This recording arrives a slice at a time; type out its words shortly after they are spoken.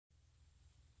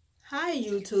Hi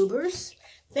YouTubers,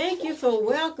 thank you for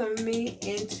welcoming me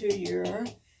into your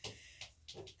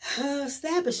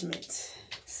establishment.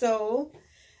 So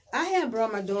I have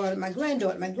brought my daughter, my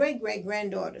granddaughter, my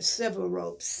great-great-granddaughter several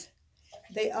ropes.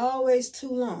 They always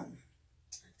too long.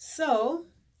 So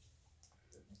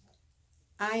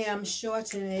I am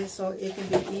shortening it so it can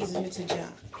be easier to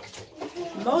jump.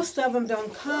 Most of them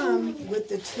don't come with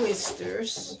the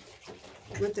twisters.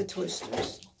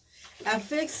 I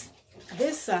fixed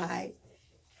this side,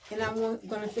 and I'm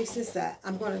going to fix this side.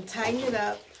 I'm going to tighten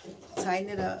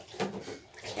it up,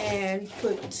 and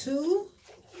put 2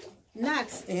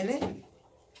 knots in it,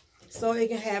 so it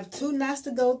can have 2 knots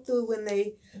to go through when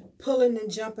they pulling and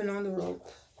jumping on the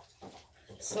rope,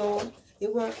 so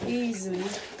it won't easily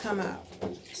come out.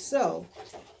 So,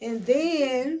 and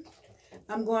then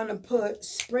I'm going to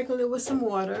sprinkle it with some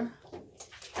water,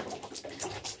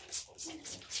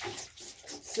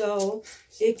 so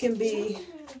it can be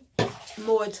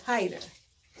more tighter.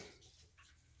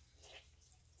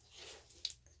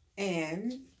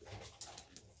 And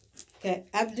okay,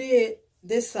 I did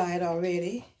this side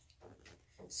already,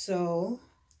 so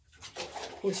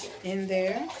push in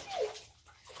there.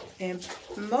 And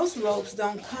most ropes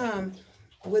don't come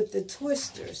with the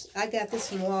twisters. I got this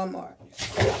from Walmart.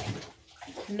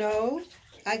 No,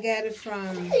 I got it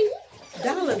from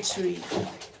Dollar Tree.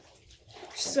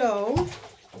 So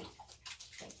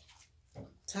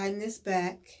tighten this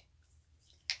back,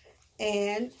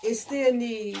 and it still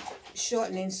needs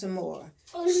shortening some more.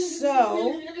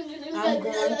 So I'm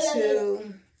going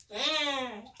to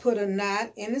put a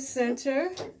knot in the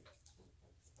center,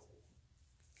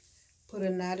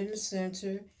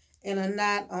 and a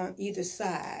knot on either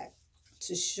side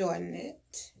to shorten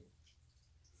it.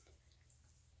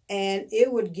 And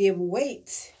it would give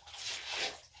weight.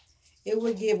 It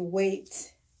would give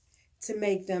weight to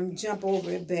make them jump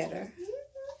over it better.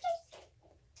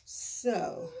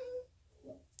 So,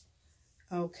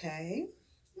 okay.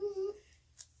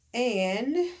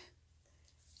 And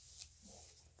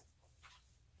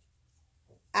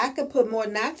I could put more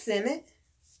knots in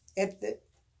it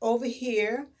over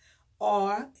here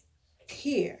or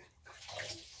here.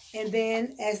 And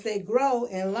then as they grow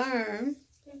and learn,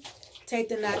 take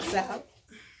the knots out.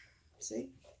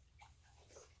 See?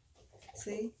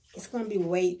 It's going to be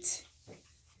weight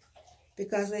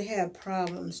because they have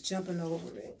problems jumping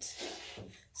over it.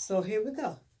 So here we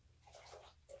go.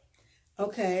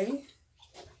 Okay.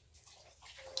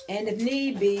 And if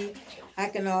need be, I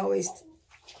can always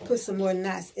put some more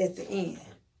knots at the end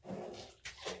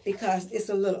because it's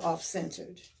a little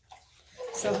off-centered.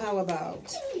 So how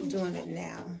about doing it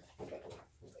now?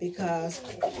 Because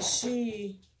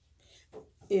she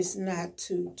is not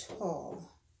too tall.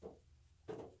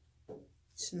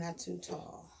 She's not too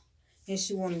tall. And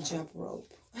she want to jump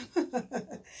rope.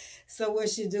 So what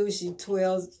she do, she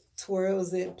twirls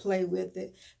it, play with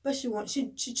it. But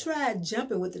she tried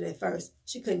jumping with it at first.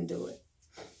 She couldn't do it.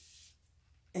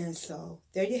 And so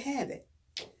there you have it.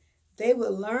 They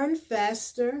will learn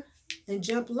faster and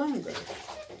jump longer.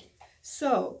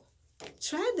 So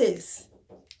try this.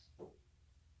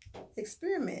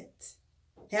 Experiment.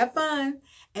 Have fun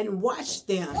and watch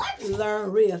them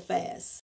learn real fast.